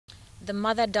The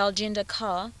mother, Daljinder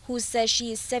Kaur, who says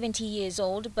she is 70 years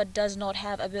old but does not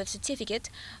have a birth certificate,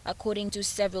 according to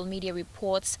several media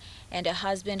reports, and her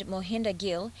husband, Mohinder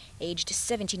Gill, aged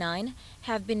 79,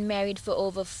 have been married for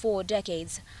over 4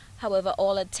 decades. However,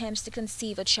 all attempts to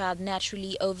conceive a child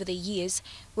naturally over the years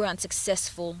were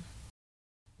unsuccessful.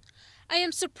 I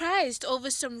am surprised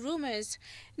over some rumors.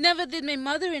 Never did my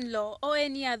mother-in-law or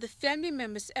any other family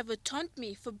members ever taunt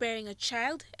me for bearing a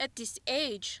child at this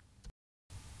age.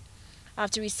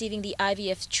 After receiving the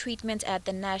IVF treatment at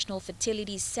the National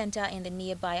Fertility Center in the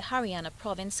nearby Haryana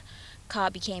province,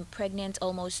 Kaur became pregnant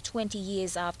almost 20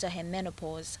 years after her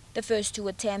menopause. The first 2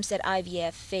 attempts at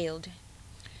IVF failed.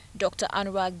 Dr.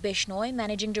 Anurag Bishnoi,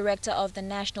 managing director of the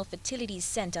National Fertility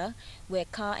Center, where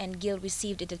Kaur and Gill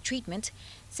received the treatment,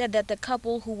 said that the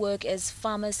couple, who work as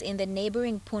farmers in the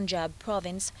neighboring Punjab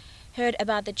province, heard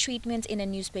about the treatment in a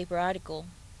newspaper article.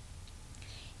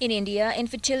 In India,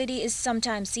 infertility is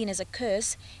sometimes seen as a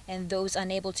curse, and those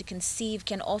unable to conceive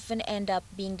can often end up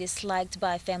being disliked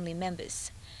by family members.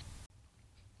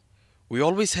 We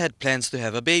always had plans to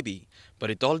have a baby, but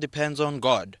it all depends on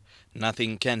God.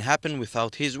 Nothing can happen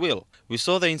without His will. We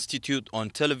saw the institute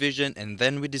on television and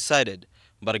then we decided.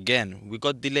 But again, we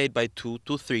got delayed by 2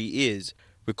 to 3 years.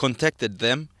 We contacted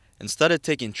them and started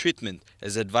taking treatment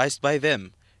as advised by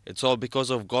them. It's all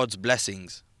because of God's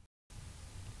blessings.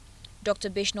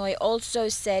 Dr. Bishnoi also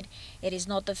said it is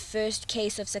not the first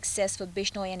case of success for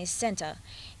Bishnoi and his center.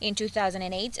 In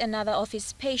 2008, another of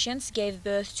his patients gave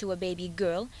birth to a baby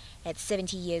girl at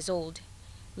 70 years old.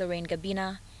 Lorraine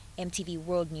Gabina, MTV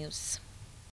World News.